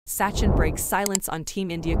Sachin breaks silence on Team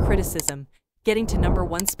India criticism. Getting to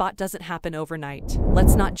 #1 spot doesn't happen overnight.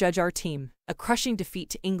 Let's not judge our team. A crushing defeat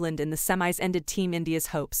to England in the semis ended Team India's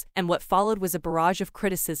hopes, and what followed was a barrage of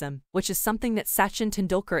criticism, which is something that Sachin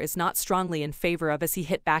Tendulkar is not strongly in favor of, as he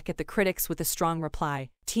hit back at the critics with a strong reply.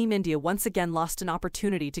 Team India once again lost an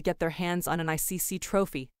opportunity to get their hands on an ICC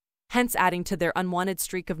trophy, hence adding to their unwanted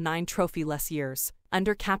streak of 9 trophy-less years.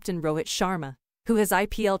 Under captain Rohit Sharma, who has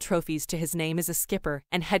IPL trophies to his name as a skipper,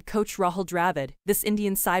 and head coach Rahul Dravid, this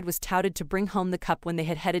Indian side was touted to bring home the cup when they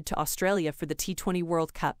had headed to Australia for the T20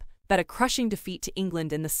 World Cup. But a crushing defeat to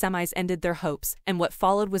England in the semis ended their hopes, and what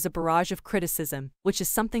followed was a barrage of criticism, which is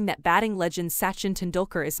something that batting legend Sachin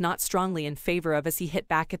Tendulkar is not strongly in favor of, as he hit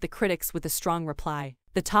back at the critics with a strong reply.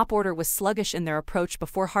 The top order was sluggish in their approach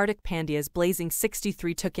before Hardik Pandya's blazing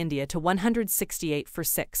 63 took India to 168 for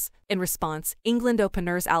 6. In response, England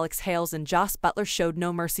openers Alex Hales and Jos Buttler showed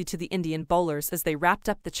no mercy to the Indian bowlers as they wrapped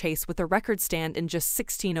up the chase with a record stand in just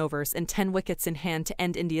 16 overs and 10 wickets in hand to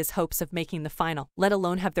end India's hopes of making the final, let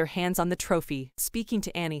alone have their hands on the trophy. Speaking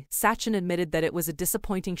to Annie, Sachin admitted that it was a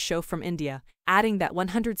disappointing show from India, adding that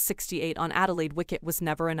 168 on Adelaide wicket was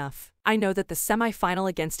never enough. I know that the semi-final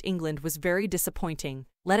against England was very disappointing.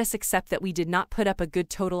 Let us accept that we did not put up a good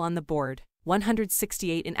total on the board.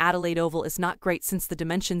 168 in Adelaide Oval is not great since the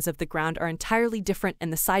dimensions of the ground are entirely different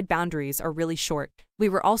and the side boundaries are really short. We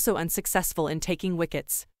were also unsuccessful in taking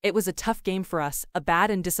wickets. It was a tough game for us, a bad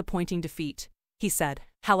and disappointing defeat, he said.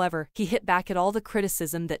 However, he hit back at all the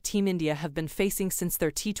criticism that Team India have been facing since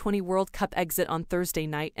their T20 World Cup exit on Thursday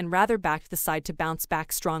night and rather backed the side to bounce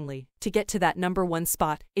back strongly. To get to that #1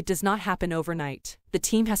 spot, it does not happen overnight. The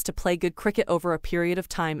team has to play good cricket over a period of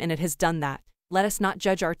time, and it has done that. Let us not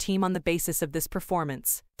judge our team on the basis of this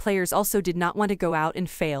performance. Players also did not want to go out and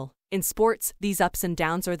fail. In sports, these ups and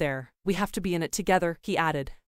downs are there. We have to be in it together, he added.